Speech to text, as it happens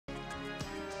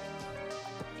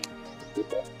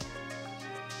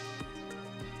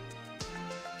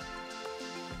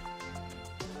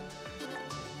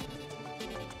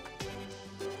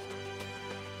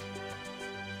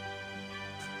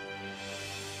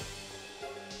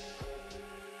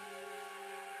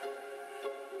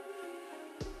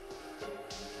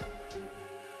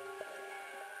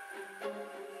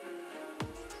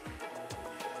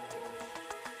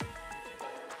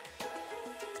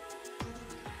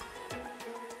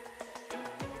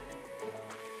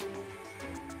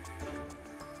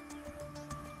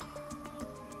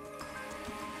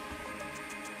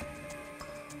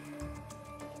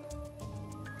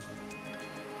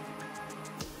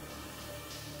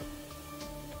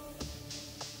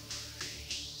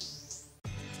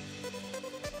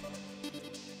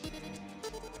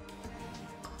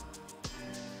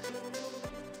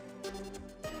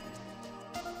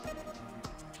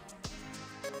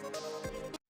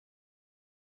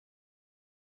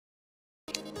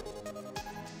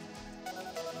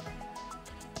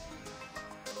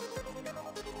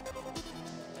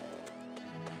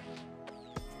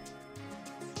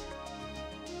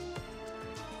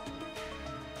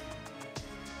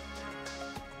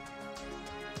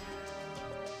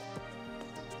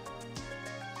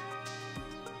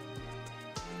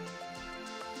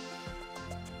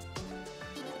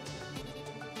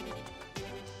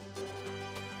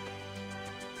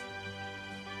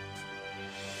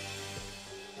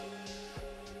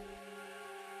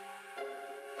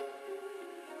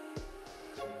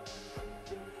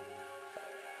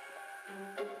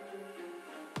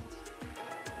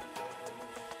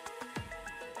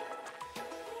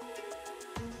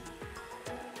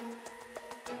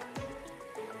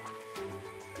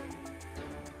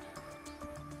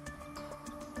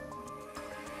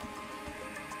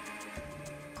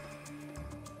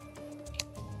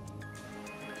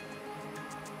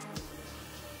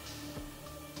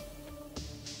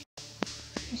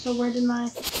So where did my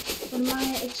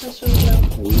accessory go?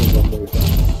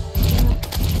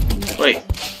 Wait,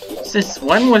 since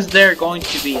when was there going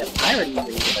to be a pirate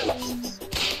movie?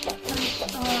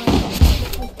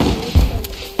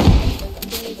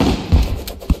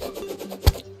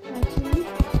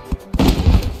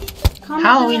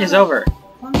 Halloween is over.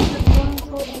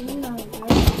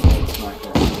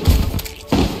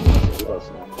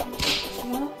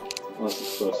 Unless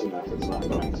it's close enough, it's not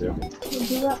going to. We'll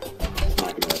do that. It's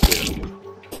not going to.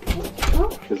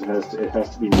 Because it has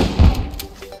to be.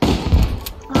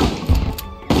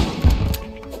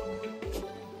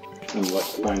 And what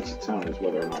defines the town is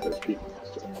whether or not there's people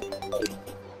next to it.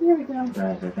 Here we go.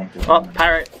 Oh,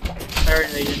 pirate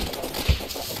invasion.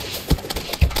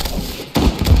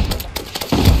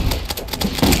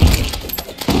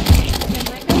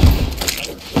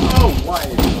 Oh, why?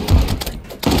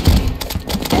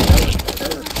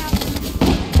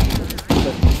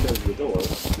 The door.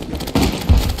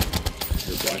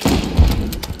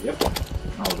 Yep.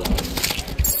 Hold on.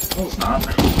 No, it's not.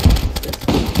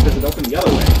 Because it opened the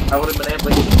other way. I would have been able to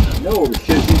get it. No,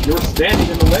 because you're standing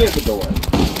in the way of the door.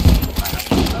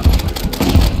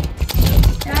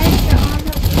 Guys, they're on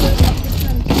the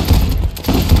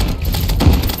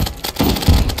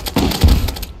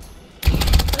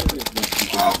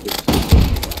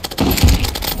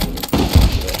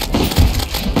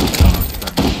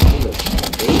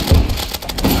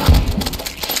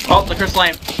Oh, the curse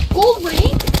flame. gold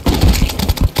ring?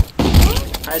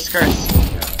 Ice curse.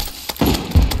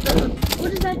 What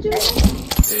does that do?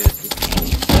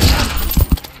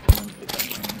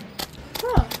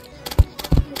 Huh.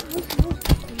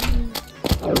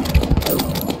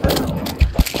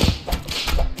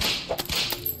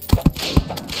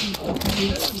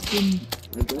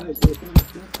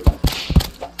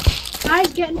 Guys,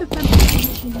 get in defensive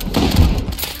position.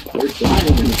 You're dying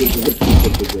in the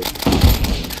defensive position.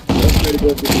 Let's try to go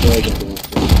through the dragon.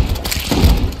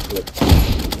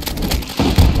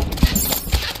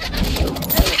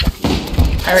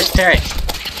 Pirate's Terrace.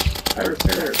 Pirate's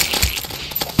Terrace.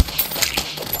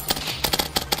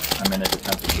 I'm in a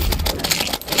defensive position.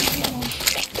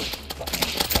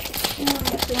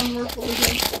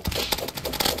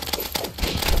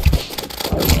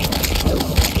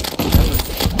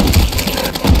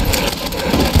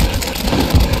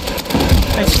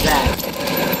 What's that?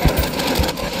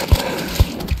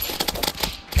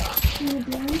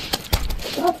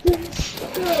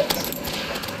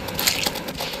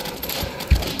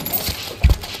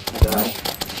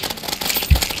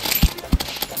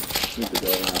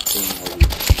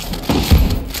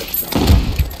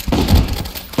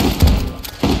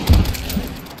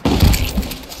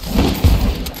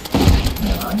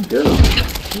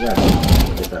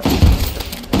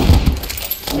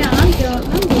 Yeah, I'm good.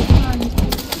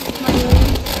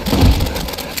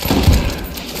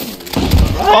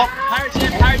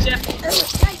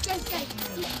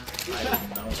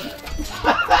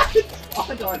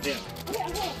 too. Okay,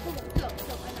 hold on. Go.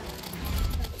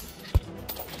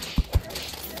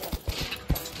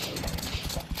 I know.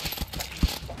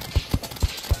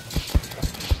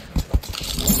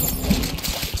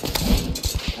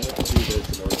 I have to do this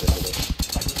in order to hit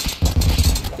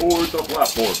it. Or the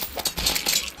platform.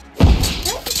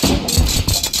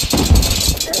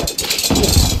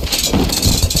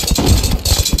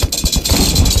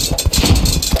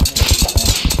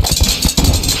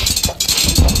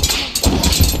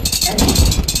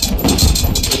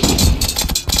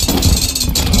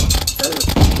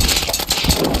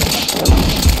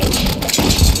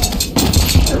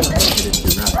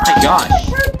 Oh my gosh.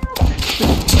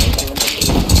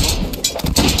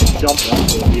 Jump right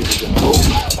to the music and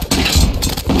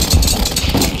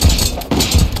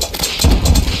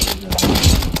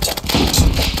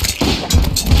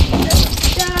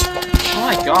Oh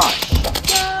my gosh.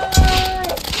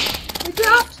 We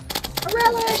dropped a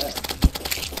relic!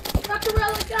 Dropped a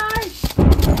relic, guys!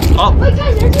 Oh, Wait,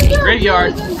 guys, there's a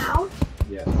graveyard. now.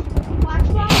 yes. Black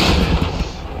spot.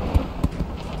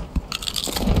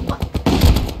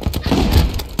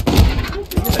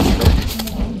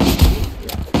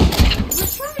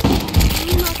 Let's try it.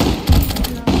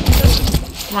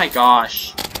 Oh my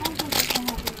gosh.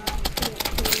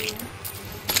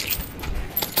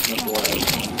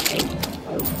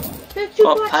 There's two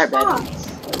Oh, black pirate. spots.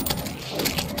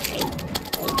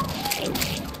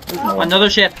 Another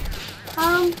ship.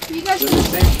 You guys They're can, the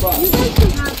same spot. you guys can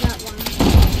have that one.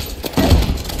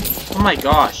 Oh my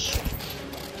gosh.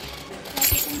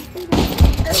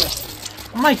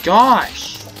 Oh my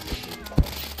gosh.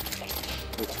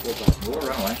 We'll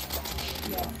run away.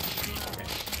 Yeah.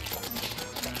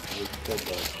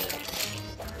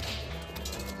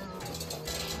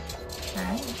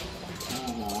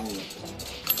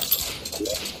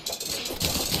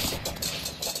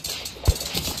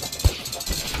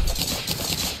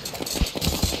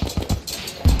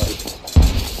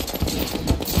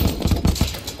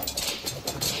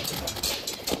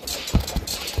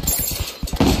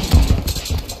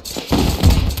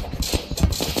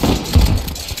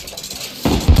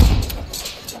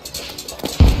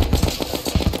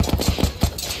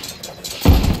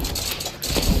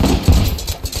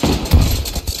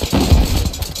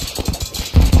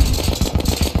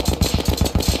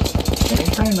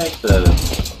 Try and make the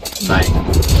night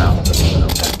sound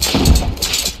okay.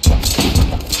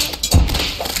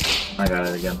 I got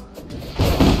it again.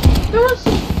 There was.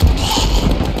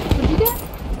 What'd you get?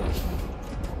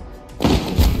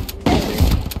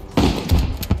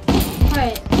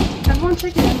 Alright, everyone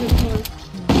check your inventory.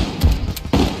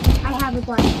 I have a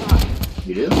black spot.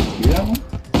 You do? You have one?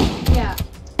 Yeah.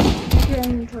 Check your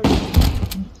inventory.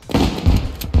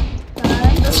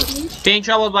 Guys, Being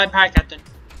troubled by pirate captain.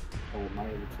 Oh, my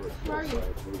inventory. Where are you?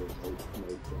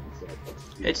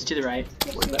 It's to the right.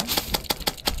 Where's that?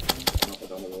 No, I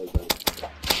don't know where that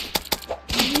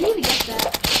is. you need to get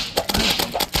that.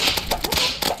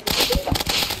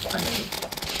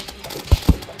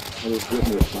 I was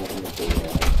getting this something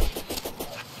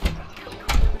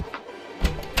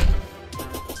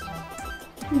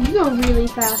You go really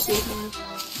fast, Ethan.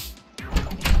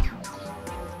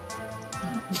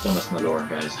 Don't mess in the door,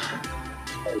 guys.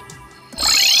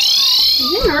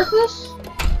 Did you nerf this?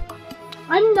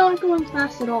 I'm not going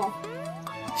fast at all.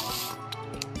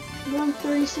 I'm going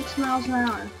 36 miles an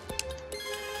hour.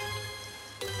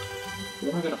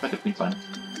 We're gonna find it, be fun.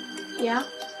 Yeah?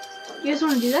 You guys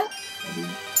want to do that? Maybe.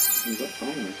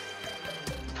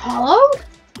 Hollow?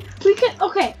 We can.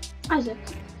 Okay, Isaac.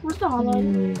 Where's the hollow?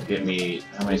 Get me.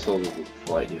 How many souls of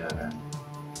flight do you have there?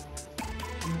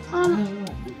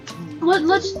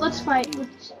 Let's fight.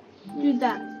 Let's do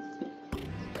that.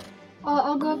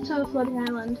 I'll go up to a floating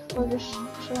island or just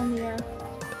chill in the air.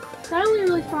 That only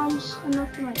really farms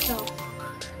enough for myself.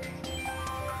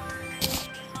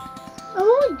 I'm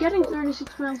only getting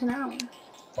 36 miles an hour.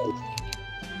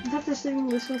 I thought this thing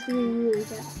was supposed to be really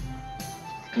fast.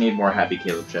 I need more Happy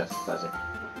Caleb chests, Isaac.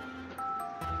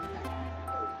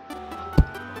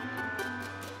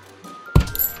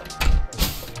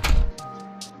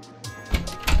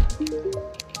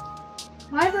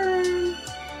 Wyvern!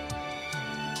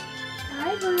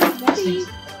 Wyvern, buddy!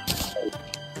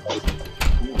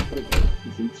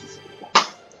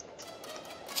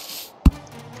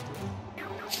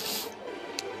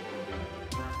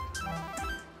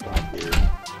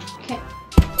 Okay.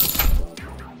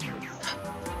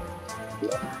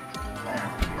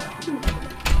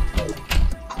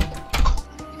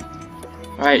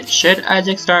 Alright, should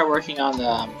Isaac start working on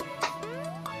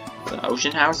the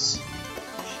ocean house?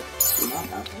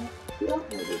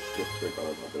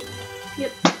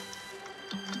 Yep.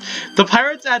 The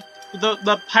pirate's at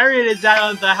the pirate is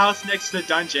at the house next to the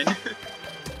dungeon.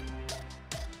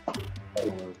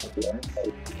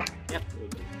 Yep.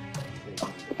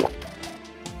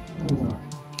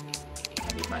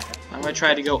 I'm gonna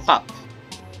try to go up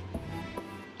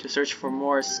to search for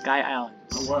more Sky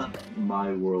Islands. I want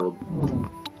my world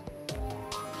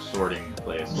sorting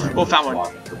place where Oh, found one.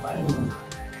 walk into my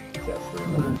chest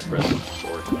room and press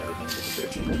sort and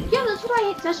everything. Yeah,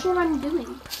 that's what I'm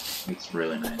doing. It's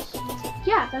really nice.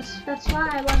 Yeah, that's why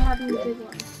I love having the big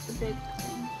one. The big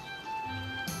thing.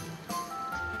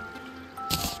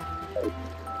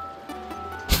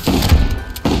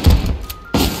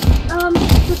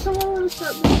 Does someone want to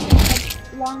start making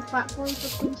like long platforms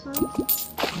with things on?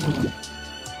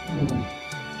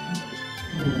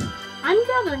 I'm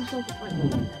gathering silver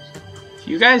flame.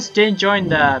 You guys didn't join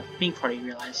the pink party, you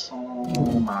realize?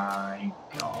 Oh my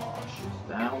gosh, is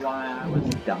that why I was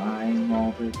dying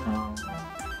all the time?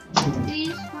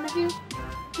 Please, one of you?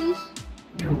 Please?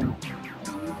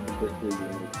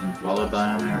 Followed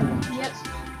by him there. Yes.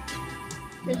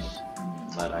 Yes.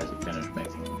 Let Isaac finish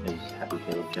making his happy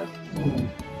table chest.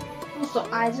 So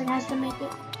Isaac has to make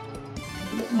it?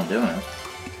 I'm doing it.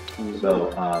 So,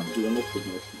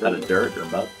 is that a dirt or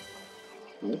mud?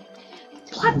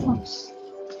 Platforms!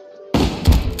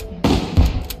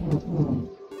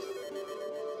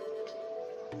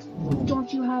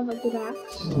 Don't you have a good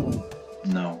axe?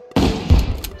 No.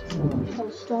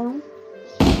 Or stone?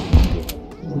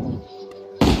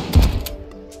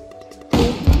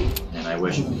 And I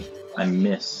wish I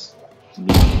miss being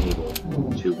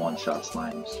able to one-shot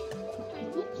slimes.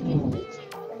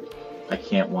 I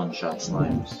can't one-shot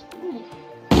slimes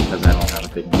because I don't have a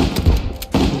big enough.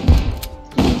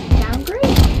 Downgrade?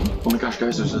 Oh my gosh,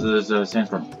 guys, there's a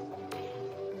sandstorm.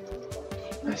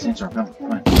 Sandstorm, come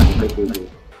on.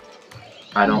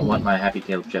 I don't want my happy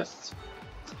tail chests.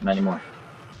 Not anymore.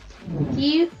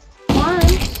 You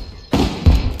want?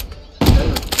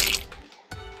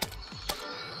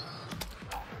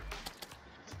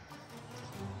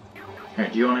 Here,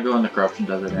 do you want to go in the corruption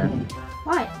desert, Aaron?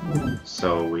 Why?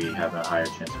 So we have a higher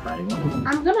chance of finding one?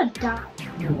 I'm gonna die.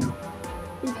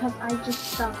 Because I just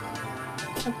suck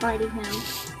at fighting him.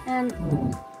 And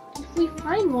if we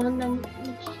find one, then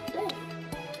it's dead.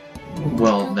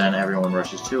 Well, then everyone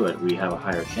rushes to it. We have a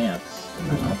higher chance.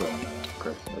 I'll go in the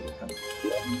corruption desert then.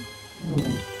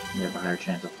 We have a higher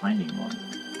chance of finding one.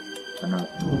 They're not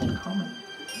common.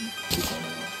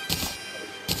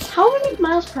 How many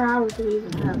miles per hour do we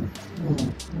even have?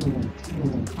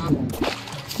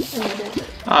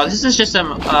 This is just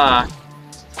some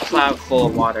cloud full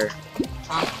of water.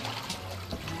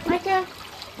 Micah,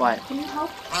 What? can you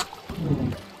help?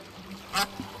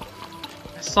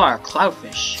 I saw a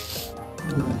cloudfish.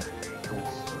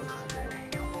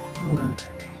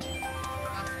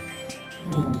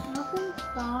 Nothing's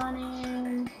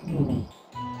spawning.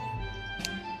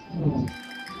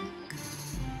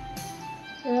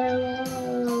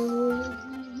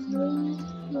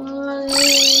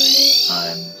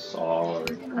 I'm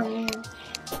sorry.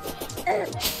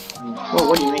 Whoa,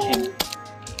 what are you making?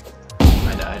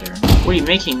 I died, Aaron. What are you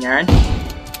making, Aaron?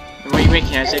 And what are you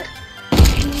making, Isaac?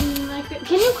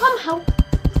 Can you come help?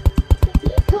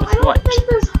 So I don't What? think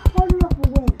there's hard enough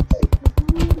wind.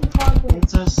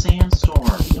 It's a sandstorm.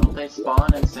 Don't they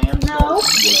spawn in sandstorms? No,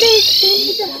 they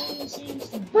need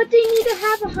to, but they need to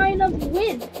have a high enough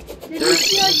wind. They need to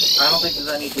be like, I don't think there's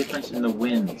any difference in the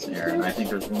winds, Aaron. I think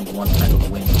there's only one type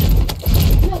of wind.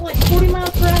 what, like 40 miles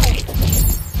per hour.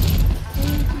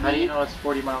 How do you know it's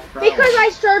 40 miles per hour? Because I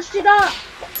searched it up.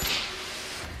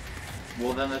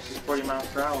 Well, then this is 40 miles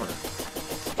per hour.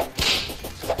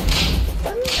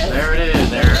 There it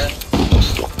is, Aaron.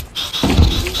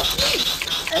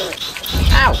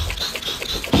 Ow!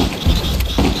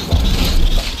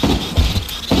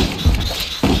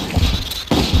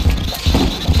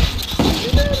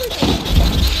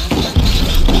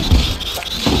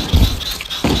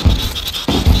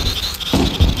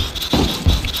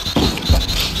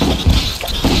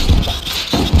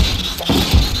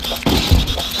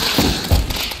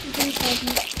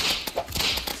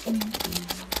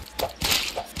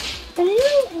 Can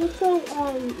you also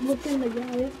look in the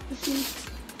gallery to see?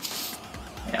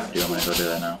 Yeah, do you want me to go do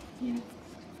that now? Yeah.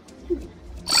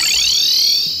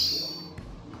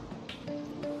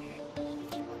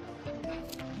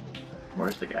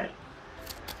 Where's the guy?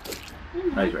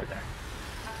 Oh, he's right there.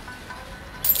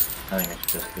 I think I should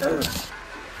just do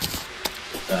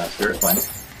Spirit Flame.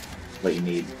 But you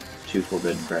need 2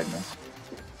 forbidden fragments.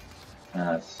 And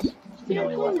that's the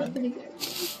only weapon. Pretty good.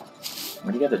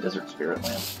 Where do you get the Desert Spirit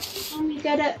Lamp? You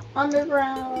get it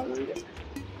underground.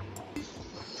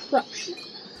 Corruption.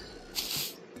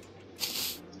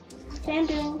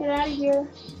 Phantom, get out of here.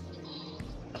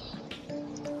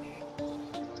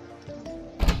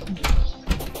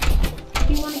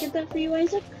 Do you want to get that for you,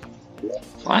 Isaac?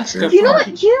 Well, that's Do good. you know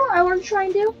what? Do you know what I want to try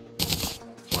and do?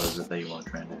 What is it that you want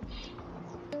to try and do?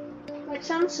 Like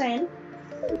sounds sane.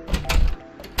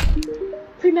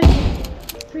 Pre-mech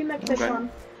fish Okay.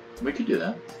 on. We could do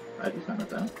that. I'd be fine with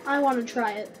that. I want to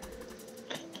try it.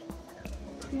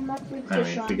 Pre-mech I mean,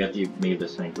 fish if on. you get me the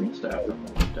snake green staff, then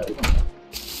we'll definitely.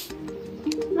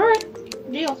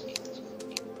 Alright, deal.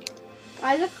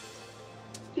 Isaac,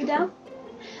 you down?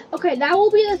 Okay, that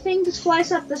will be the thing to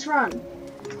splice up this run.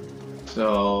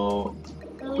 So,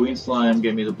 Green Slime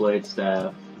gave me the blade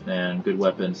staff and good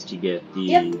weapons to get the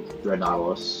Yep. Dread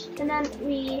Nautilus. And then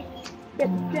we get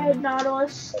Dread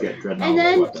Nautilus. Get Dread And Nautilus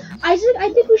then, weapons. Isaac,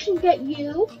 I think we should get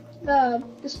you the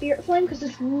Spirit Flame because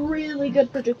it's really good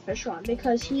for Duke Fish on.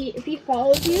 Because if he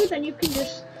follows you, then you can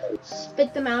just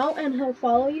spit them out and he'll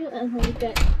follow you and he'll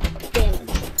get damage.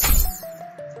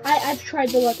 I've tried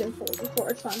the weapon for before,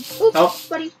 it's fun. Oops, Oh.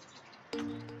 buddy.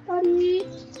 Buddy's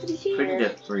If we here. could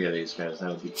get 3 of these guys, that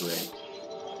would be great.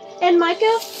 And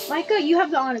Micah, you have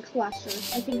the Onyx Blaster.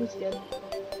 I think it's good.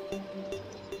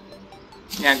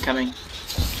 Yeah, I'm coming.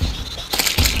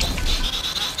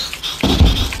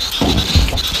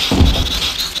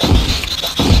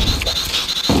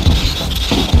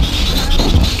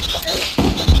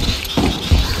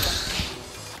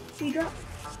 Did you drop?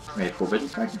 Wait, Forbidden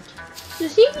Fragment?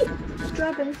 Does he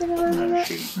drop anything other than that?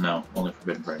 No, only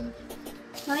Forbidden Fragment.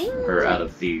 Nice. Or out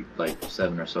of the, like,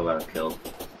 7 or so that I've killed.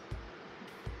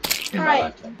 In my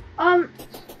Alright. lifetime.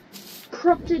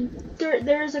 Corrupted.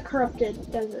 There is a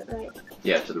corrupted desert, right?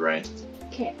 Yeah, to the right.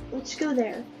 Okay, let's go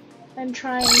there and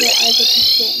try and get Isaac to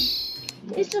spin.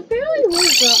 It's a fairly low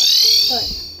drop, but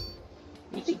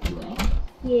It's a drop.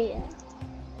 yeah,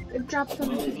 it drops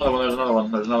from. There's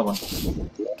another one. So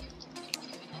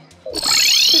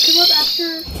come up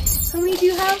after. How many do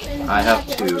you have? And I have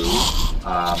it 2. over?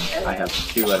 I have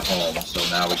 2 at home, so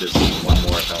now we just need 1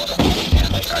 more if I want to make it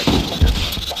and make items here.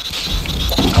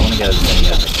 I want to get as many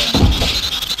as I can.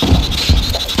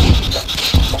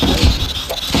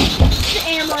 The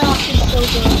Amarok is so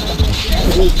good.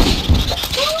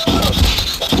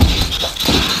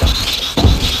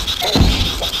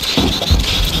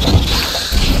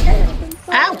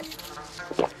 Ow!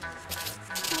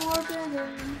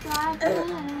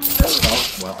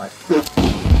 Oh, well,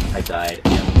 I died.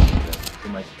 Too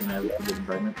much can I have a Forbidden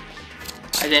Fragment?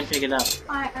 I didn't pick it up.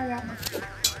 I got one.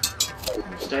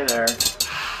 Stay there.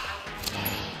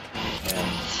 And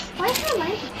Why is that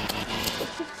light?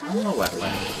 I don't know what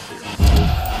land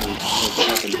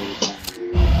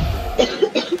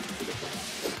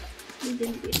You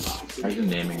didn't be involved. I've been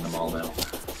naming them all now.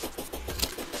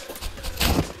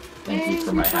 Thank you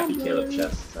for my happy Caleb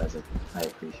chests, Isaac. I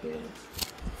appreciate it.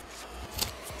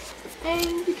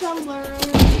 Angry Tumbler.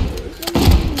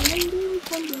 Angry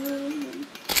Tumbler.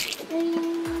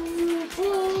 Angry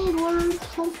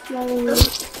Tumbler.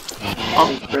 Oh,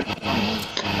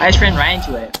 I just ran right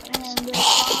into it. And the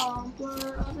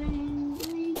Tumbler of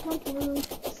Angry Tumbler.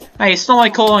 Hey, you stole my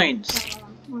coins.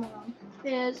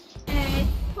 There's a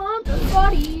pump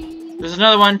body. There's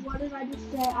another one. What did I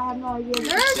just say? I have no idea.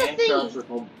 There's a thing.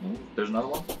 There's another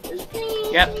one? There's a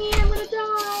thing. Yep. I'm gonna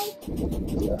die.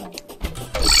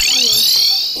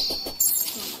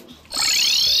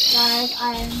 Guys,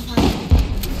 I'm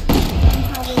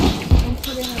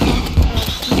putting a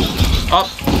bunch of Oh,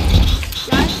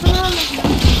 guys, put on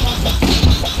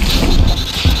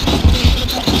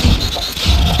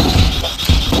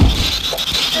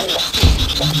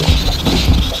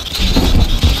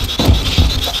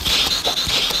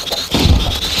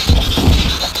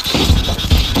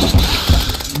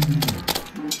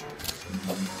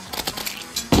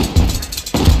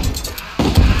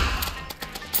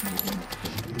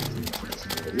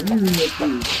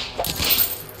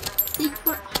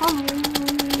secret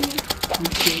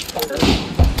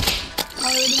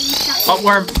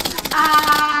buttworm.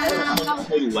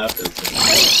 He left us.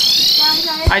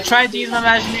 I tried to use my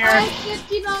Imagineer. I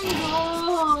 59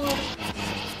 gold.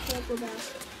 Can't go back.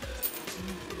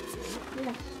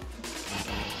 Yes.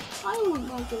 I want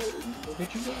my gold. Go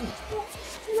get your gold. I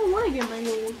don't want to get my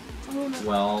gold. I want to.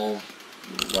 Well,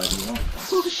 why do you want?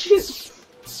 Oh shoot.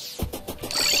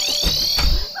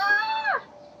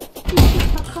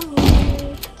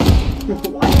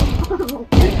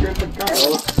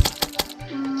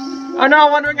 Oh no,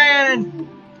 Wandering Island.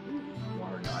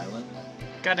 Wandering Island?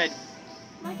 Got it.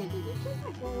 Micah, did you take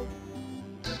my gold?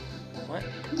 What?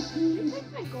 Did you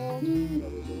take my gold?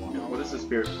 What is the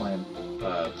Spirit Flame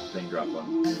thing drop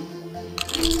on?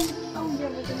 Oh yeah,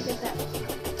 we're gonna get that.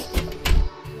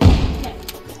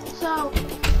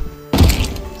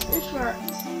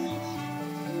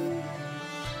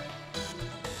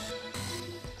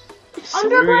 So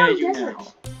what are we gonna underground do desert. now?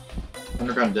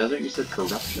 Underground desert? You said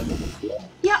corruption.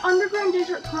 Yeah, underground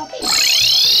desert corruption.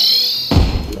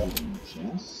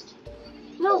 Chest?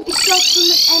 No, it's like from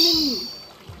an enemy.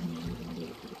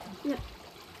 Yeah.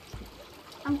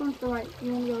 I'm going to the right.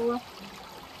 You want to go to the left?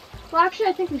 Well, actually,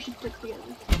 I think we should stick together.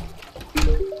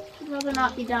 I'd rather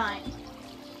not be dying.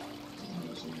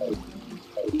 Let's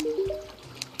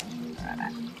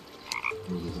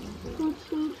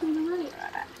go to the right.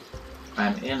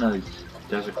 I'm in a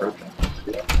desert corruption.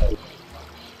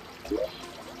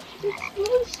 It's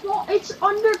really small. It's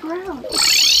underground.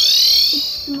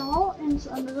 It's small and it's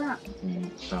underground.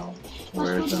 So, Let's go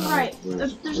where's to the right.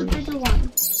 There's a where's- bigger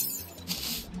one.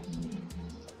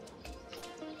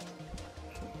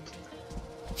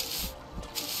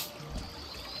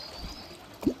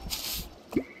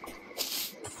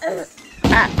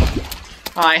 Ah!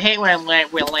 Oh, I hate when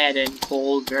we land in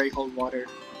cold, very cold water.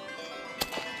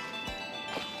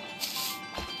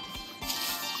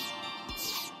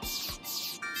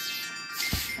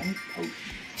 I'm potent.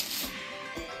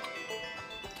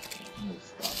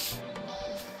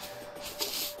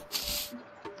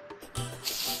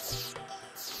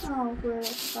 Oh, where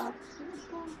stop.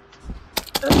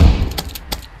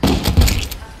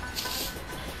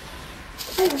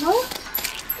 I don't know.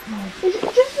 Is it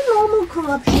just a normal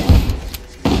corruption?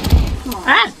 Come on.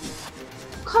 Ah!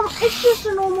 Come, it's just a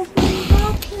normal fucking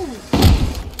corruption.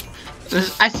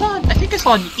 I think I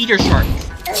saw an eater shark.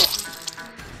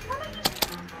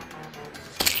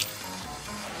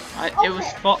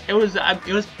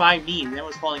 It was by me, and then it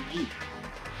was following you.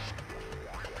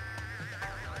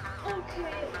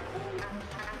 Okay.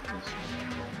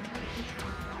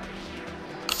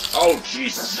 Oh,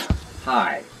 Jesus!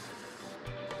 Hi.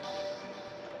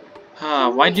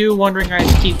 Why do wandering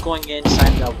eyes keep going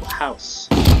inside the house?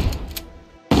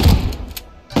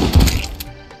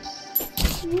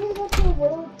 You go to a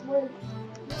world where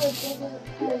the desert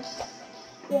has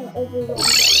been overrun by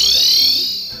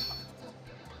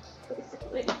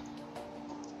basically.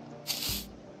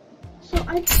 So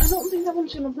I don't think that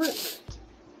one's gonna work.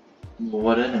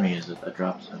 What enemy is it that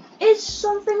drops him? It's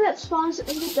something that spawns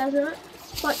in the desert,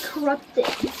 but corrupted.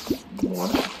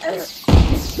 What?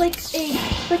 It's like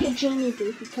a genie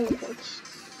booth who teleports.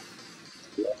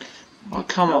 Oh,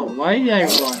 come on, why did I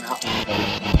run out?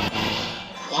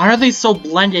 Why are they so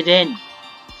blended in?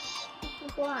 They're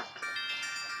black.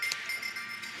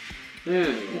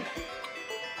 Dude.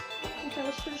 Okay,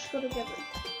 let's just go together.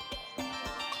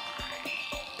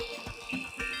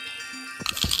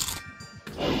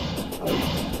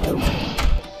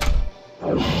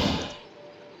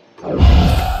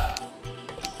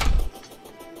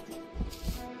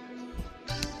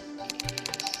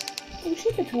 You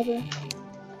should be covered.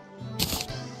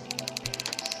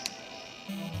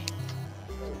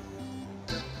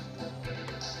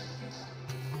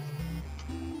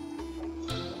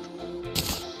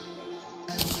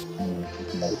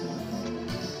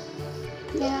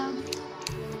 Yeah.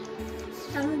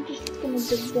 I'm just gonna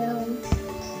dig down.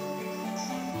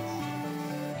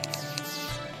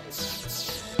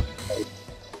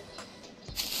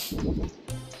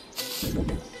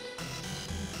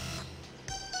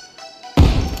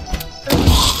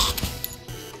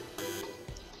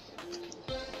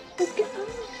 Let's get out of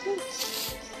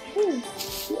this. Here.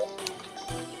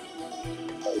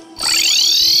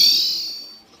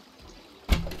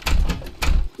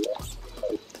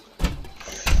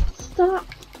 Stop.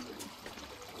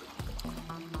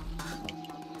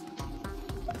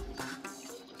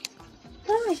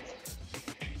 Die.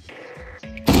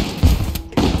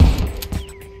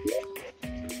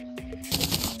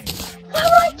 Why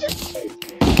would I just...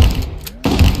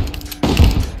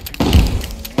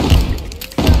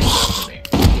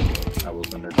 I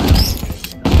was underground.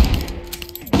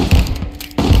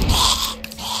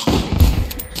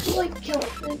 Like kill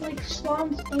it like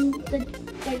spawns in the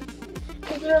like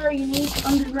because there are unique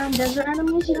underground desert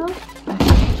enemies, you know? So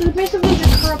they're basically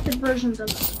just corrupted versions of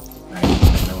it. I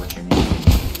know what you mean.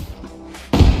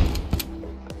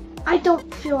 I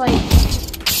don't feel like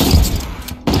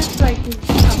that's like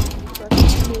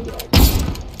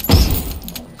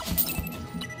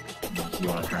You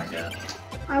wanna try and get it?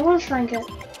 I want to try and get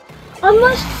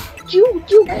unless do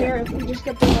you care if we just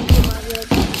get the one from my village?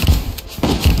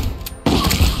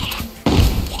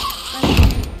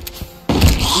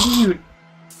 You...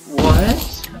 What?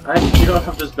 You don't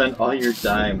have to spend all your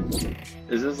time.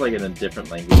 Is this like in a different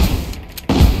language?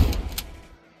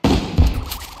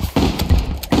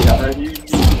 Yeah, you need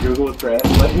to Google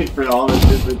Translate for all the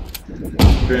different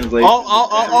translations.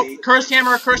 Oh, curse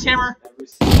hammer, curse hammer!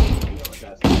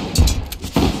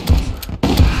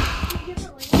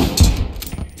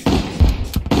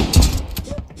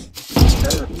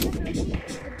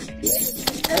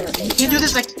 can't do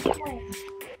this.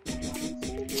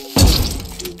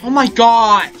 Oh my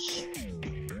gosh!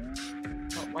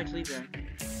 Oh, why'd you leave there?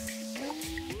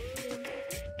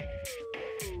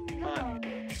 You're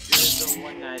the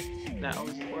one that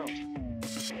owns the world.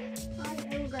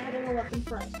 I am grabbing a weapon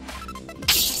first.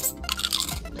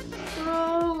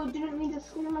 Oh, I didn't mean to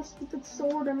swing my stupid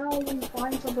sword, and now I'm going to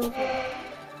find something.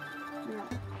 No.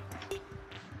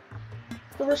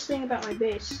 The worst thing about my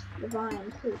base, the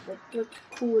vine, too, but look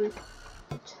cool.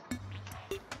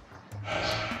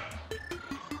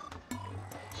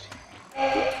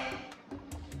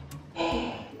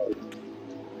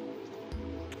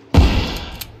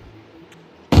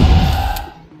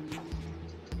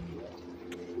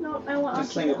 No, I want.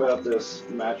 Just think about this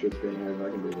mattress being here, if I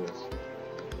can do this.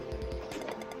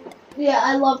 Yeah,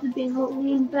 I love it being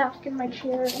leaned back in my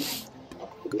chair and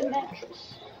with the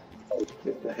mattress.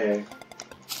 Get the hay.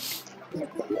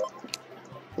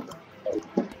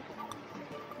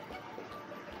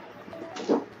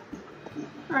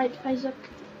 Alright, Isaac,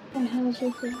 I has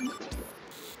your thing.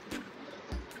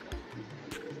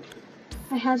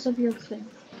 I has of your thing.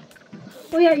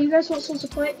 Oh yeah, you guys want Souls to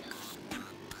play?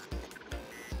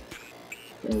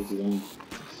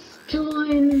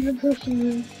 Join the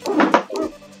person.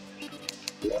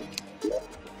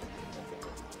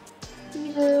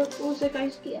 Either was like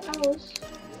guys get house.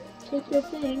 Take your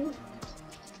thing.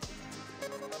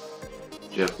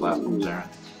 Do you have platforms there?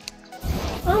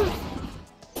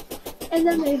 And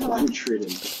then they hold. I'm treating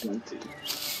plenty.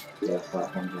 Do you have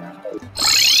platforms there?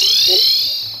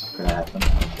 Could I have them?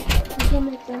 I can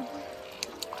make them.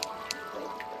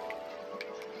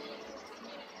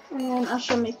 And then I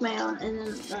shall make my own, and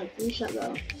then like we shall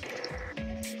go.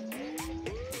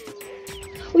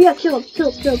 Oh yeah, kill.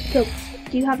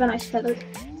 Do you have a nice feather?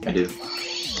 I do.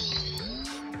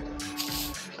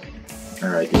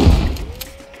 Alright, dude.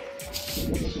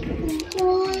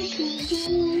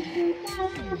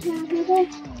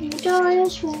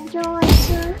 Rejoice, for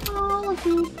all of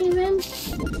you've given.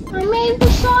 I made the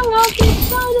song off the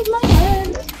side of my head.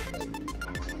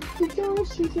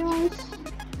 Rejoice.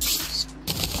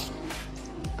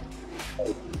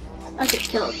 Okay,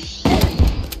 kill it.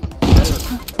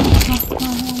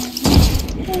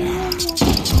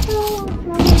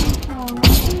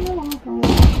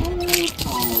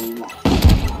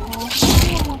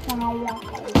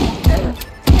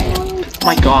 Oh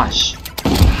my gosh.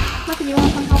 Michael, you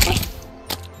wanna come help us?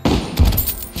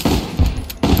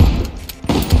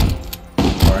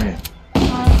 Where are you?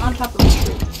 On top of the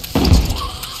tree.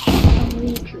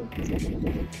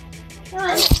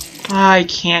 Alright. I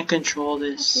can't control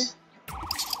this.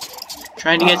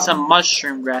 Trying to get some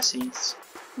mushroom dressings.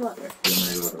 Look. You want me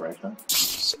to go to the right then?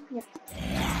 Yep.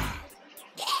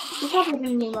 We're probably gonna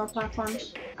need more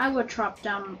platforms. I would chop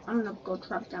down. I'm gonna go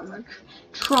chop down the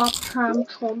chop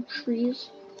trees.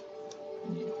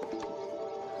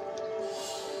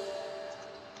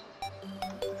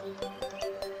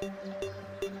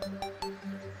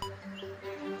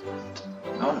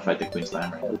 I want to fight the Queen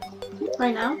Slime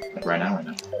right now. Right now? Like right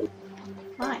now.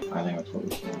 Why? I think that's what we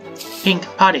should do. Pink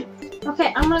potty.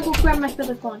 Okay, I'm gonna go grab my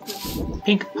feather falling first.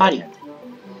 Pink potty.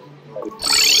 Oh,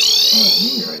 it's me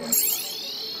right here.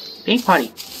 Pink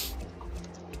potty.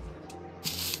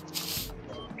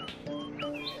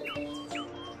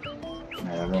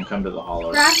 Alright, everyone come to the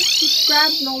hollow. Just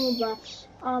grab normal buffs.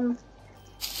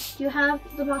 Do you have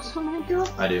the boss on my girl?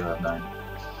 I do have 9.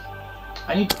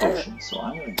 I need potions, so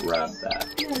I'm gonna grab that.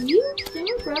 Yeah, can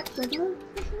you grab regular?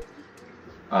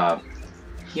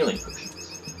 Healing potions.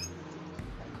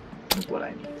 Is what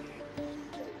I need.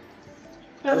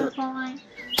 Feather falling.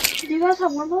 Do you guys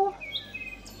have one ball?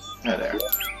 Right there.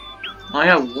 I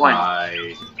have one.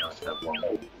 I just have one.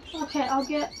 Okay, I'll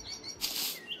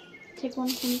take one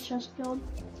from the chest build.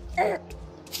 Guys,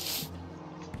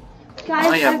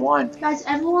 I have one. Guys,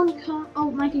 everyone come.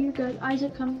 Oh, Micah, you're good.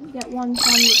 Isaac, come get one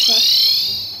from the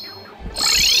chest.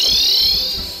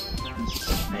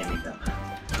 Maybe that.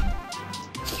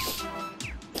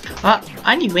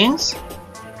 I need wings.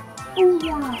 Oh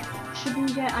yeah. Should we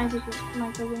get Isaac with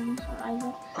Micah wings or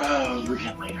Isaac? Oh, we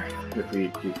can later. If we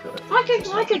do kill it.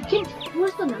 Micah, kid.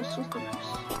 Where's the nurse?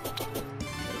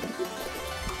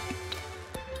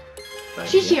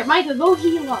 She's here. Micah, go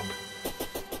heal up.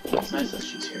 It's nice that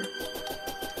she's here.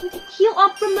 Heal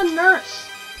up from the nurse.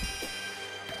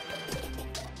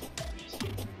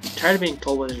 I'm tired of being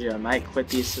told what to do. I might quit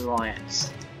this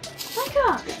alliance.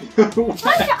 Micah!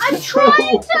 Micah, I'm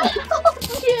trying to help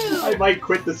you! I might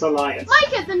quit this alliance.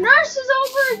 Micah, the nurse is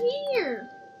over here!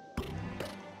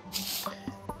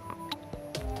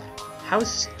 How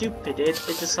stupid is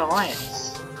this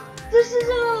alliance? This is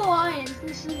an alliance.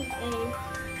 This is a...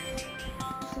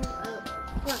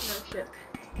 partnership.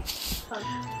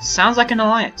 Sounds like an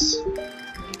alliance.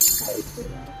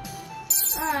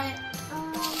 Alright,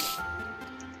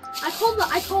 I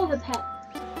call the pet.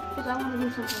 Because I want to do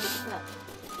something with the pet.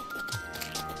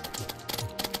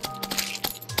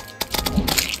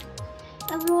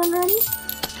 Everyone ready?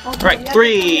 Okay, Right,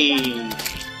 3,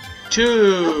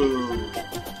 2.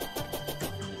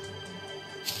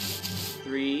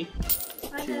 3,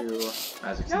 2.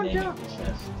 Isaac's No, naming don't. the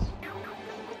chests.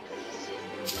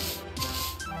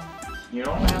 You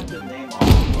don't have to name all of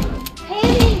them.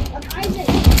 Panning of Isaac.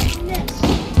 Next.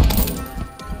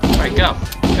 Alright, go.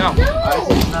 Go. No!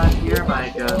 Isaac's not here,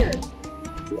 Micah. Here.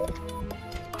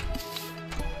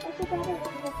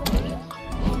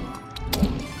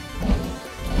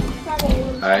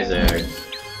 Isaac.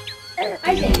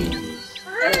 Isaac.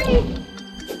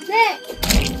 Isaac,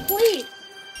 please.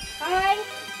 I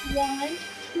want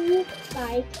to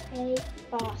fight a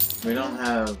boss. We don't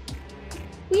have.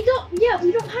 We don't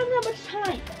have that much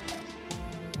time.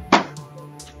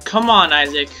 Come on,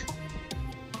 Isaac.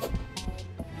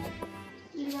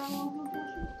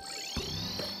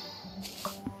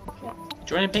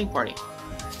 Join a pink party.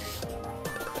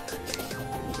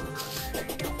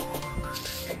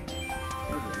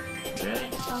 Ready?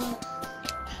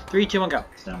 3, 2, 1, go.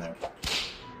 It's down there.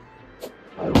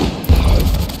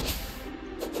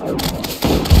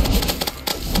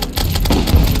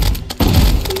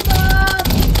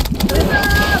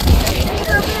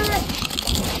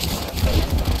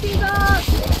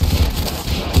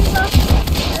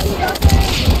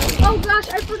 Oh gosh,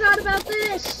 I forgot about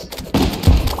this.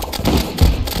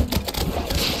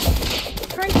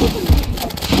 Try and keep him.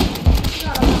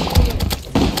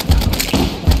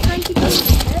 Try and keep him.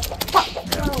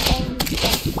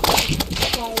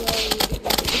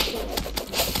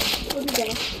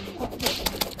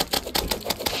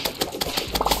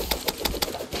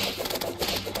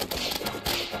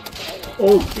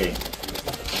 Okay.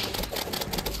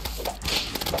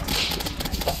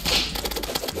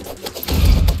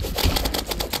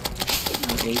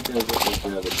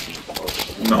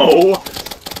 No.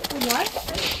 What?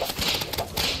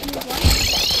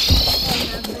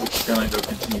 It's gonna go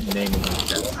continue naming the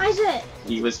chests. Isaac!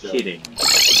 He was kidding.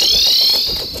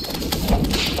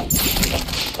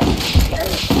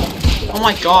 Oh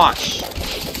my gosh.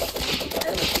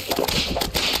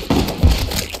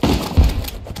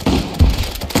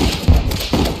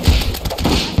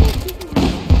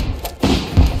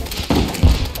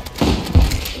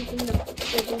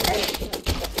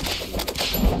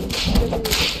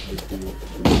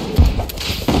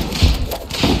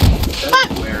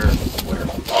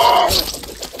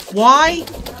 Why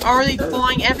are they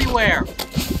flying everywhere?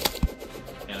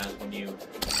 And as when you know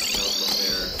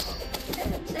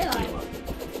Stay alive.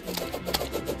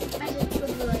 Isaac, go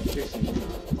to the right.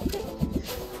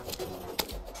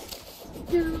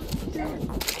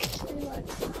 Stay alive.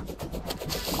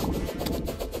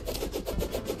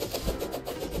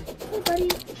 Hey, buddy.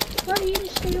 Buddy,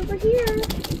 just stay over here.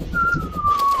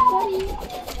 Buddy.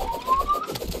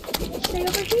 Stay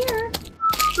over here.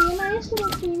 Be a nice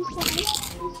little team size.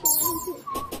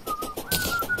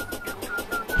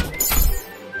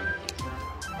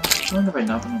 When have I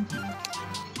not been?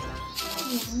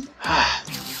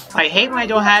 I hate when I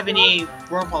don't have any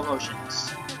wormhole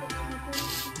potions.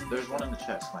 There's one in the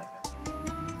chest, Micah.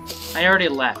 I already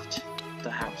left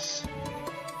the house.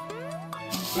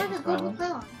 Yeah, the global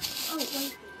pylon. Oh,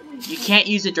 wait. You can't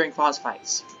use it during boss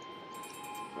fights.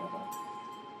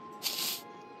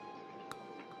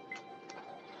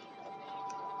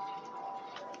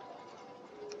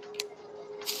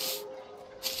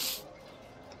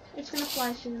 It's gonna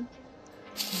fly soon.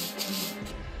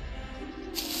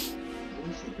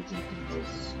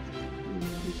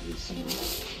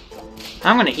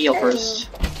 I'm gonna heal first.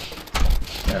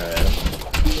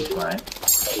 Fine.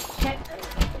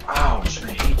 Ouch,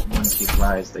 I hate when she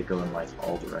flies, they go in like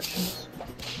all directions.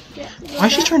 Yeah, Why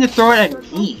is she trying to throw it at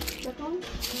me?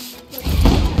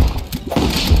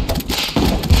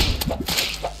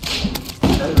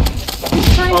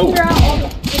 Trying to figure out all the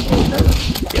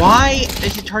Why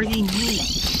is it targeting me?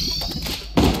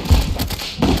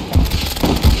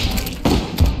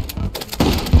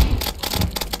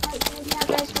 Yeah,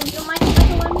 guys, can you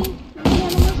Michael let me? Can you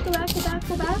handle this? Go back, go back,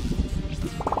 go back.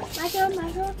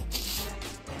 Michael.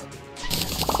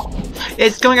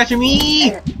 It's going after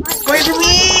me! It's going after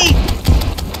me!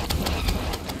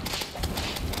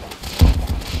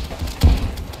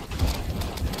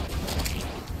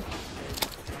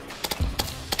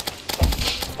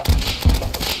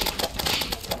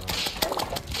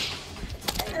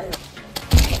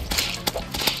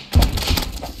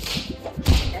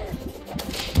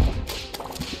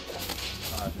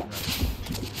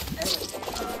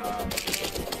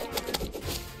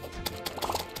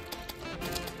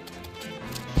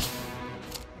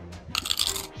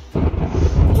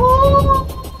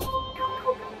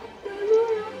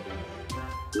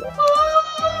 Who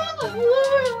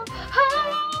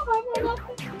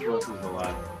else is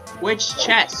alive? Which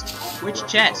chest? Which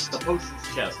chest? The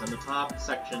potions chest, in the top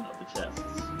section of the chests.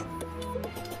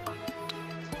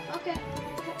 Okay.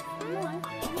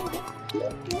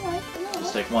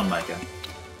 Just take one, Micah.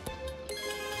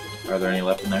 Are there any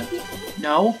left in there?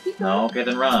 No? No? Okay,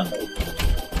 then run.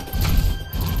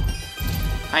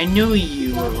 I knew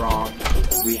you were wrong.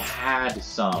 We had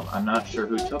some. I'm not sure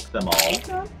who took them all.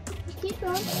 Keep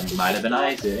going. It might have been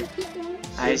Isaac.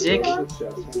 Isaac?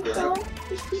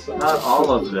 Not all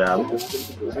of them.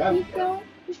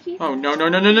 Oh, no, no,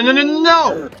 no, no, no, no, no,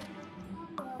 no!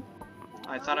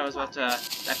 I thought I was about to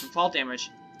die from fall damage.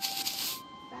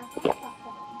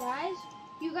 Guys,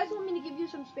 you guys want me to give you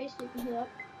some space so you can heal up?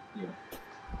 Yeah.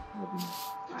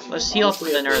 Let's heal up for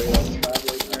the nurse.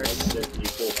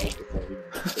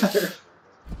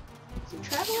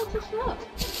 Travel too slow.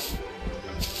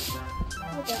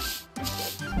 Okay.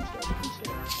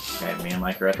 Okay, me and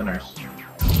Mike are at the nurse.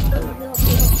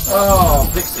 Oh,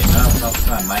 fixing. Not the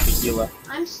time. Mike, heal up.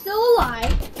 I'm still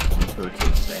alive. Good,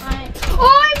 fixing.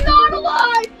 I'm not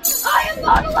alive! I am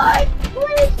not alive!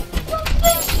 Please,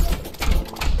 something!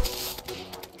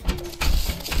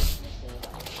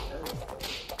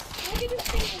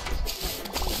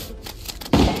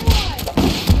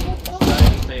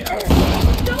 Stay out.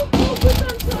 Don't focus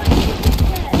on trying to get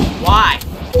dead. Why?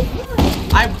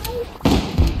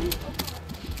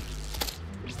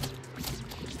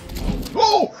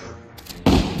 Oh!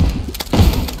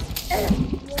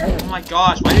 Oh my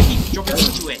gosh, why do you keep jumping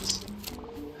into it?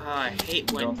 I hate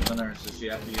Going when... for the nurse. Is she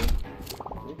after you?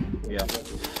 Yeah.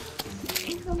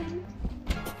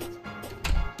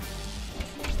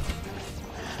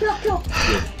 Go.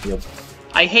 Yep.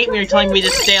 I hate when you're telling me to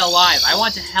stay alive. I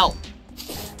want to help.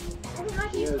 I'm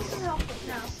not even gonna help it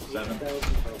now. 7.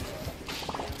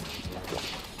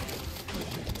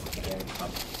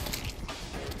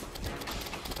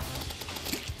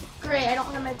 Great, I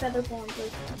don't have my feather falling,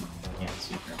 please. Can't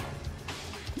see her.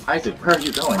 Isaac, where are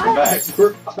you going? Come back.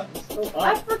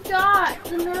 I forgot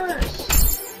the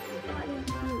nurse.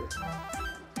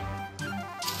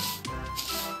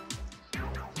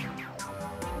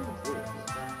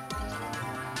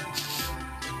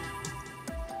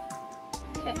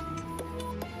 Okay.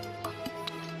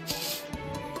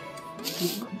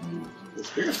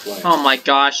 Oh my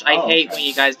gosh, I Oh, hate okay. when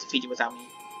you guys defeat it without me.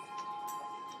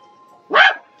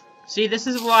 See, this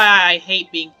is why I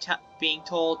hate being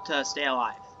told to stay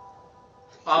alive.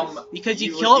 Because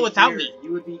you kill it without me.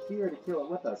 You would be here to kill it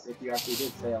with us if you actually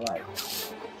did stay alive.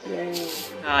 Yay.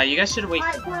 You guys should wait.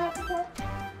 Alright, can I have the pet?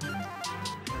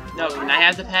 No, can I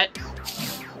have the pet?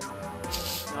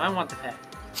 No, I want the pet.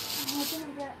 I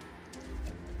didn't get...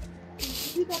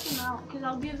 You got the mount, because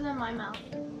I'll give them my mount.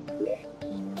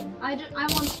 I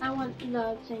want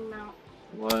the same mount.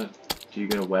 What? Do you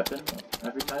get a weapon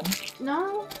every time?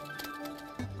 No?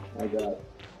 I got.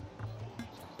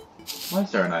 Why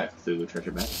is there a knife through the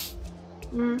treasure bag?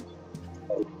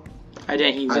 I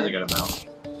didn't use Isaac it. got a mount.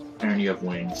 Aaron, you have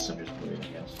wings, so just put it in, I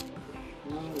guess.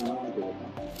 No, I'm good.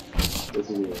 This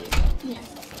is yours. Yeah.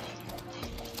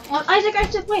 Well, Isaac, I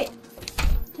said wait.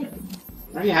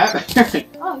 What do you have?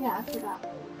 Oh yeah, I forgot.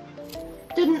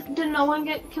 Did no one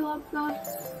get kill up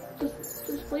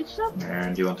this bleach stuff?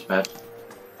 Aaron, do you want the pet?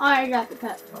 Oh, I got the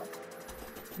pet.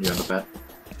 You have the pet?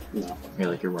 No, You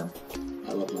like your worm?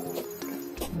 I love my life.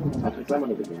 I can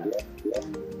summon it again.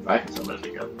 I can summon it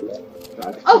again.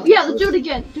 Oh yeah, let's do it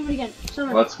again. Do it again.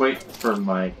 Summon. Let's wait for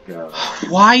Mike.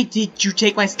 Why did you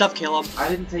take my stuff, Caleb? I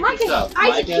didn't take Micah, your stuff.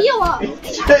 Isaac, heal up.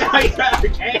 I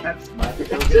can't. Micah,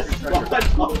 go get your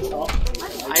treasure.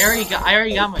 I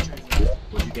already got my treasure.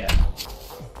 What'd you get?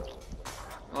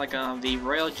 Like the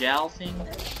royal gel thing.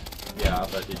 Yeah,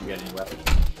 but did you get any weapons?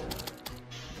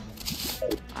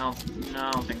 I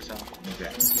don't think so.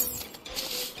 Okay.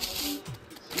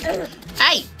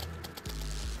 Hey!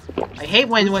 I hate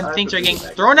when things are getting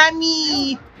thrown at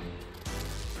me!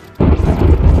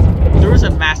 There was a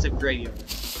massive graveyard.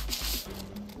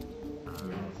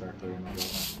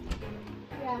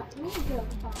 Yeah, we need to get up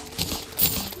the top.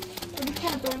 We're just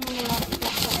kind of burning them around the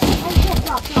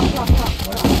top. Oh, drop.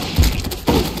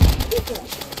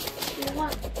 You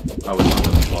want? Oh, we want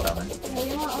them to fall down there. Yeah,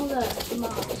 you want all the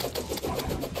mobs.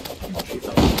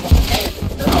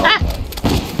 Ah!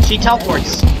 She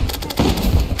teleports.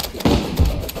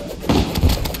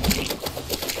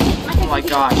 Oh my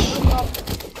gosh.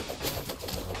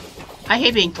 I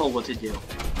hate being told what to do.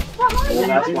 Well,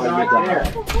 that's why you die.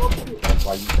 That's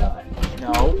why you die.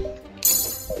 No.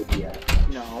 Yeah.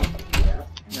 No.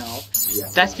 No. Yeah.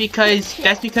 That's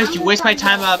because you waste my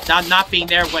time up not being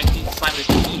there when slime is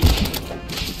defeated.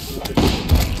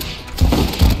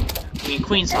 mean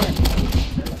queen slime.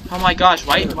 Oh my gosh,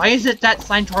 why is it that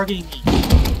slime targeting me?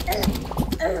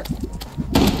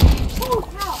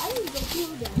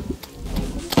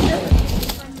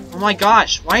 Oh my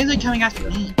gosh, why is it coming after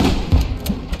me?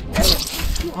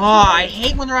 Oh, I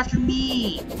hate when they're after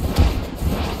me.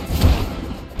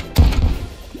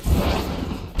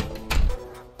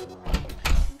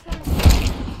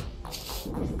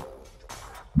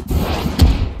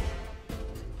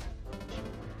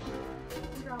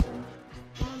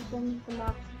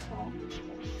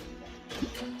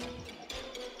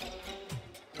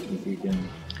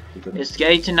 It's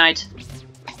gay tonight.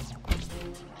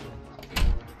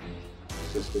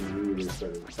 Just immediately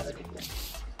started attacking them.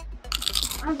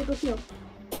 I have to go heal.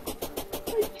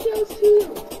 I just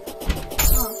healed.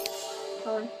 Oh,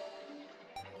 sorry.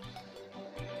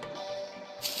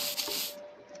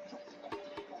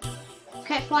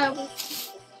 Okay, fly over.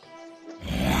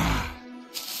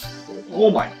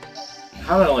 Oh my!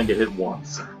 How did I only get hit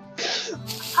once?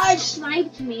 I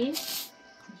sniped me.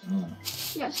 Mm.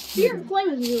 Yeah, Spirit Flame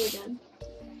is really good.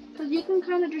 Because you can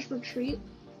kind of just retreat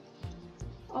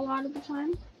a lot of the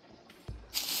time.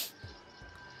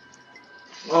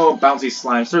 Oh, bouncy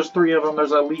slimes. There's 3 of them.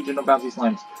 There's a legion of bouncy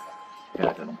slimes. Yeah,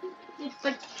 I did them. It's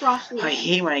like frost. I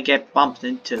hate when I get bumped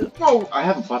into Oh, I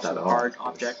haven't fought that at all. hard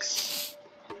objects.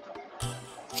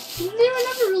 They were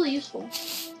never really useful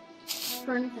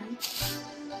for anything.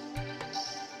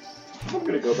 I'm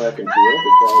gonna go back and heal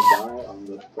before I die on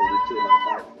the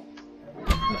 32.5.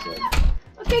 That's it.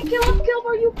 Okay, kill him,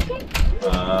 are you okay?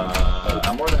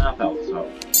 I'm more than half health, so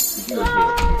you can go heal.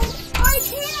 I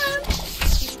can't!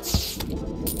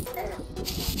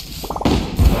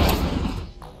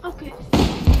 Okay.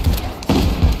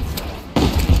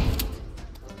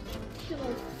 Kill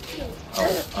him.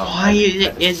 Why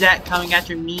is that coming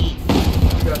after me?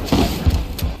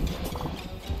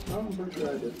 I'm pretty sure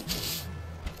I did.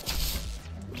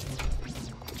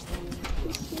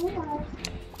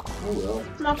 Oh well.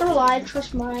 Not gonna lie,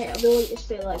 trust my ability to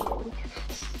stay alive. Oh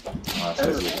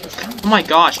my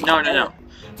gosh, no.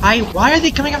 Why are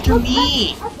they coming after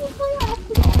me? I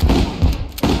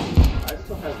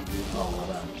still have to use all of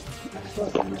that. I still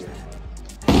have to use it.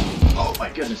 Oh my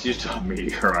goodness, you still have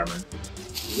meteor armor.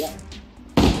 Yeah.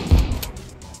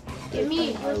 Give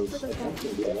me. I was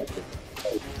attempting to electric.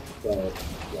 But I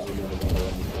never got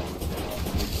anything.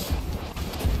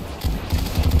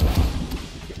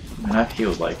 And that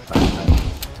heals like 5 times.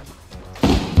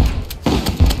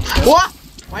 What?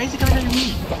 Why is it coming after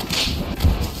me?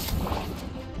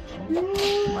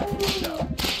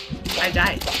 I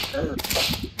died.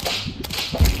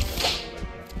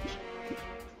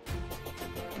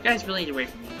 You guys really need to wait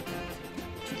for me.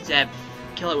 Except,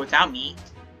 kill it without me.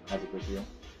 How's it with you?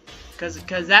 Cause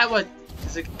that would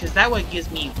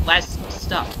gives me less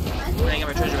stuff when I get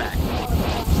my treasure back.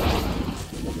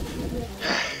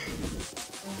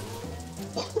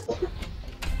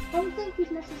 I don't think he's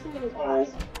necessarily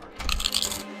wise.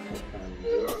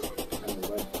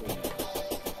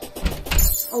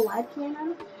 A live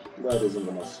cannon? That isn't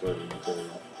the most certain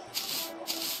material.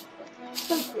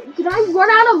 Did I run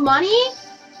out of money?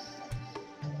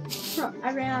 Bro,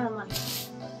 I ran out of money.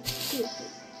 Seriously.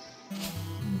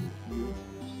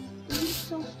 I'm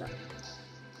so stuck.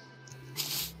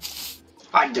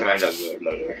 I died a little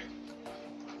later.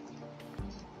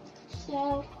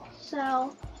 Sell.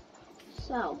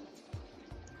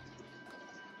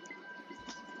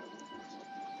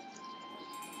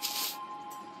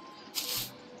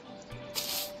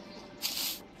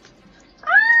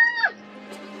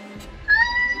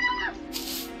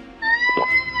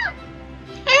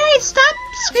 Hey, stop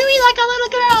screaming like a little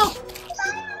girl!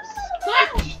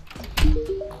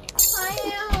 I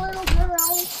am a little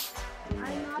girl.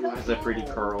 I'm not Has a pretty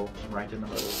curl right in the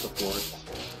middle of the forest.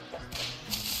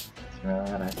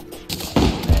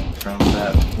 From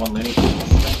that one Looney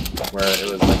Tunes where it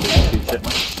was like these 2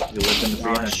 chipmunks. You lived in the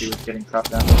tree and she was getting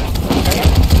chopped down.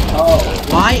 Oh!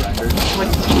 Why do I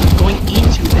keep going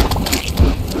into them?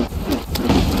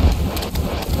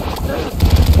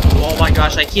 Oh my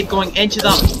gosh, I keep going into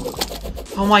them!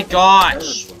 Oh my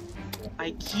gosh!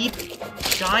 I keep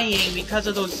dying because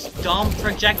of those dumb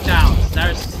projectiles that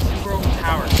are super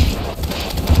overpowered.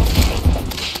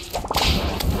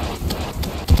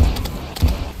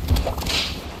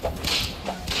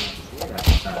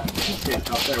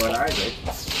 Up there with Isaac.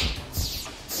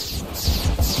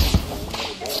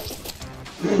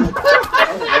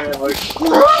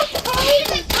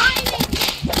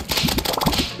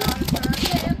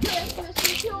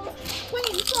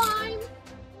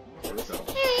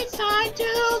 It's time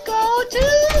to go to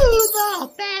the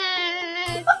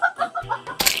bed!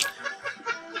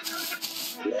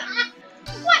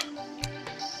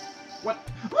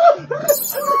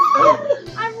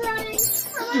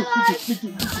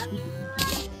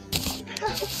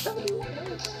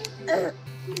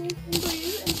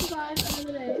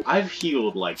 I've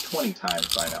healed like 20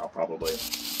 times by now, probably.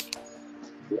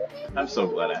 I'm so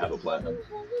glad I have a platinum.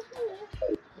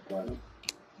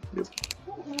 Yep.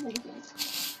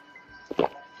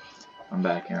 I'm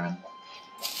back, Aaron.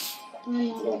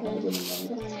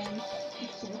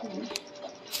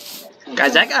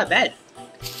 Guys, I got a bed.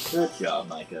 Good job,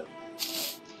 Micah.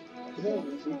 You know,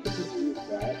 we could just use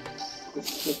that.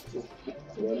 Just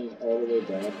running all the way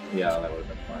down. Yeah, that would have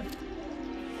been fine.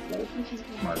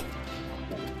 Smart.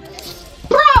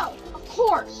 Bro! Of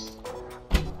course!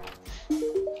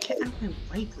 Get out of my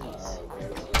way, please.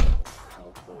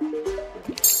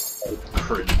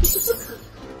 Cringe.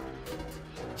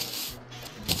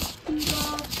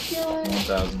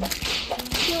 1,000.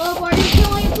 Caleb, why are you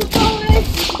killing us with always?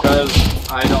 Because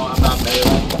I'm not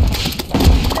melee.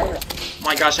 Oh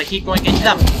my gosh, I keep going into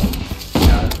them.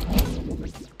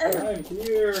 I'm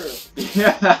here!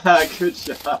 Yeah, good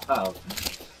job.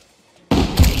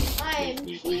 I'm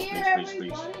here,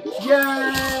 everybody.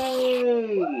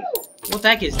 Yay! What the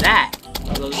heck is that?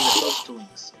 Oh, those are the ghost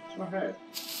wings. Okay.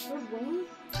 There's wings?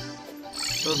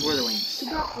 Those were the wings. You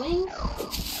dropped wings?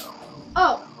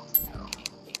 Oh.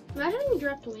 Imagine you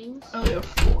dropped wings. I only have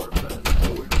 4, but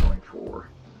we're going 4.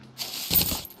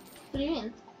 What do you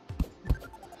mean?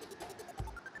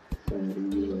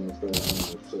 And using it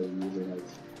for using like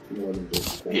more than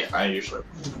just 4. Yeah, I usually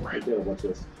have 4. Okay, what's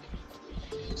this?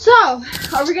 So,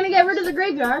 are we gonna get rid of the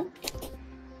graveyard?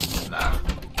 Nah.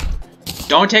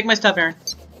 Don't take my stuff, Aaron.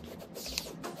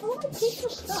 I wanna take your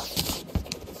stuff.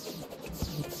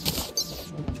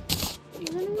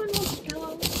 Does anyone want to kill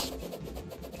us?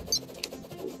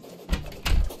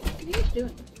 What are you guys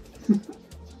doing?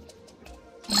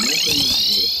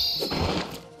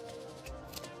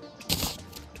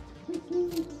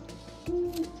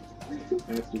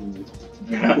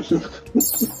 Guys!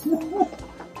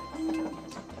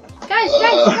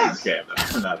 Okay,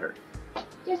 I'm not hurt.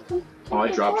 Guys, come Oh, I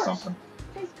to the dropped forest. something.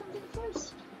 Guys, come to the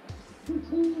forest.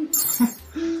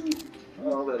 Oh,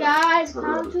 that Guys, hurt.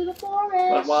 come to the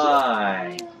forest. But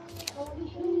why?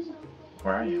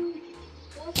 Where are you?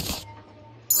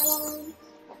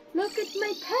 Look at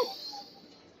my pets.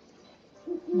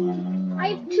 Mm. I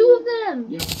have 2 of them.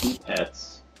 You have 2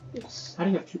 pets. Yes. How do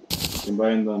you have 2?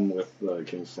 Combine them with the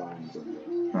King Slimes and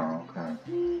Oh, okay.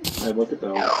 I look at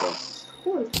the other.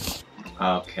 Cool.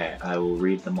 Okay, I will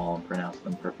read them all and pronounce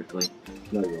them perfectly.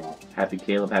 No, you're not. Happy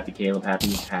Caleb, happy Caleb, happy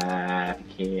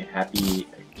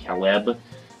Caleb,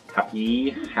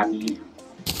 happy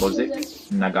Kozik,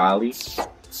 Nagali,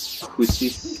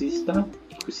 Kusisista,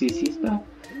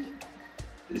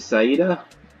 Saida,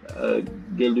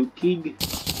 Gelukig,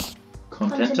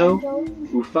 Contento,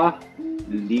 Ufa,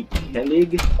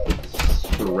 Likelig,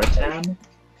 Suretan,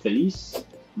 Feliz,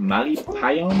 Mali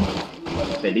Payon,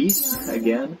 Feliz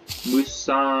again,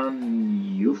 Musan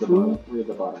Yufu, Read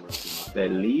the bottom row from left.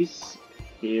 Feliz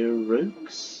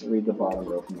Hirux, Read the bottom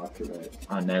row from left to right.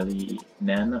 Aneli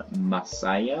Nen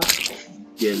Masaya,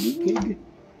 Gelukig,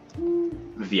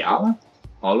 Viala,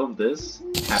 all of this,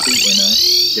 happy in a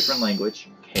different language.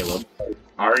 Caleb,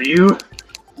 are you?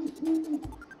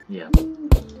 Yeah.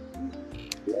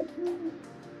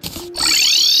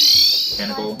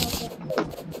 Mechanical.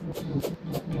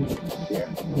 Here,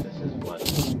 this is what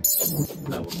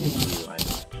I will give you.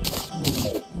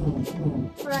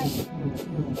 Alright.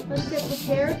 Let's get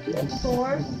prepared for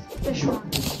fish run.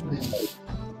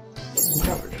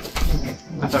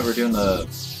 I thought we were doing the.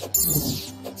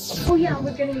 Oh yeah,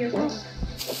 we're getting your house.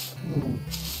 You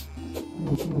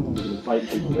can fight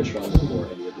the fish run before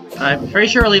any of the I'm pretty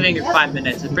sure we're leaving in 5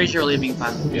 minutes. I'm pretty sure we're leaving in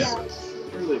 5 minutes.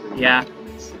 Yeah. Yeah.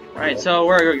 Alright, so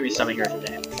we're going to be summing here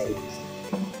today.